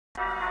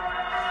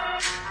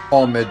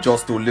Ahmed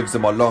Joss still lives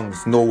in my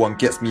lungs. No one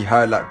gets me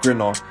high like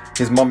Grinner.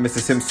 His mum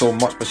misses him so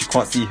much, but she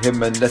can't see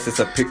him unless it's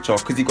a picture.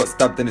 Cause he got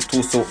stabbed and his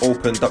torso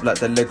opened up like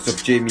the legs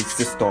of Jamie's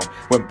sister.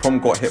 When Prom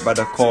got hit by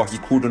the car, he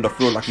crawled on the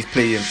floor like he's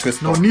playing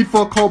Twister. No need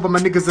for a call, but my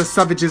niggas are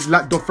savages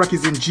like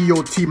Dothrakis in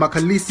GOT. My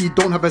Khaleesi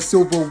don't have a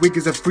silver wig,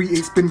 is a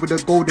 3/8 spin with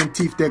the golden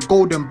teeth. They're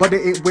golden, but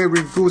they ain't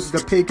wearing grills. It's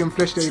the pagan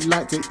flesh they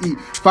like to eat.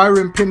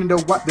 Firing pin in the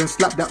whack, then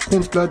slap that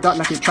corn blurred out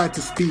like it tried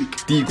to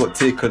speak. D got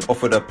taken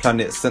off of the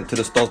planet, sent to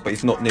the stars, but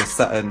he's not near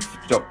Saturn.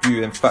 Up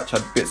you and Thatch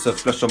had bits of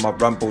flesh on my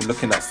Rambo,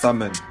 looking at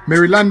salmon.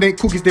 Maryland ain't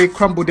cookies, they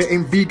crumble. They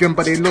ain't vegan,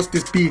 but they lost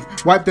this beef.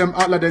 Wipe them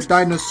out like the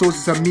dinosaurs.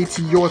 It's a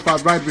meteor if I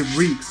ride with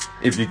reeks.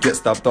 If you get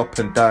stabbed up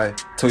and die,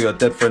 tell your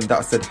dead friend that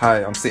I said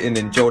hi. I'm sitting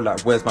in jail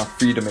like where's my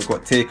freedom? It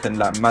got taken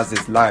like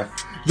Maz's life.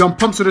 Young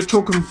pumps with the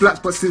choking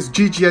blacks, but since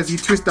Gigi as he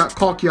twist that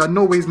khaki, I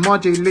know ways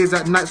Marjay lays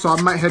at night, so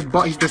I might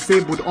headbutt his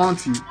disabled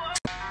auntie.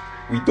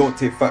 We don't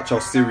take Thatch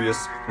out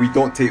serious. We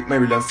don't take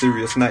Maryland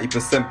serious.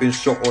 90% been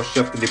shot or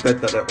chefed in the bed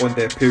that they're on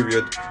their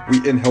period. We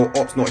inhale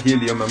ops, not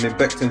helium. I'm in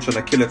Beckton trying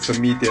to kill a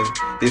comedian.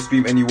 They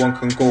scream anyone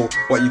can go,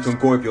 but you can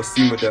go if you're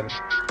seen with them.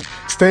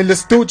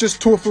 Stainless steel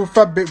just tore through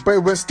fabric, but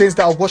it weren't stains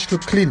that I washed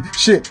could clean.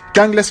 Shit,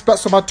 gangless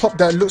spots on my top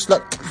that looks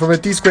like from a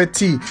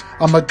D2T.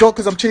 I'm a dog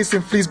cause I'm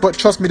chasing fleas, but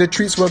trust me the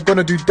treats were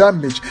gonna do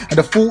damage. And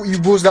the 40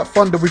 rules that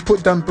thunder, we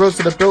put down bros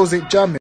so the bells ain't jamming.